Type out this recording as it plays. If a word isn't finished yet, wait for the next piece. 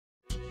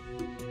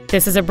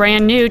This is a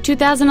brand new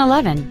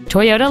 2011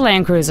 Toyota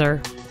Land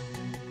Cruiser.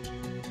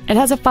 It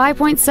has a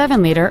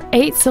 5.7-liter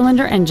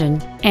 8-cylinder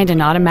engine and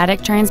an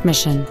automatic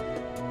transmission.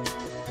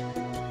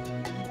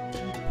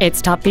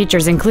 Its top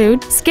features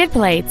include skid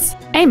plates,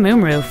 a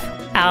moonroof,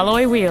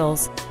 alloy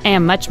wheels,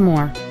 and much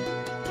more.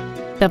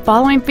 The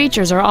following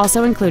features are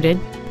also included: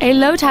 a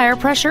low tire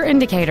pressure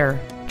indicator,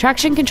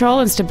 traction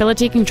control and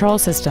stability control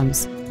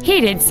systems,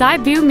 heated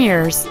side view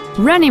mirrors,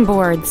 running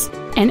boards,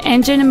 an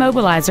engine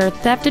immobilizer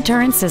theft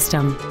deterrent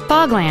system,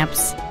 fog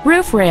lamps,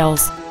 roof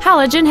rails,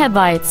 halogen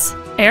headlights,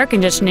 air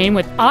conditioning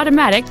with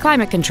automatic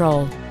climate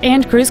control,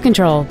 and cruise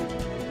control.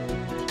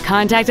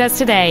 Contact us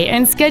today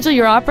and schedule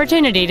your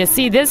opportunity to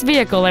see this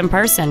vehicle in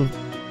person.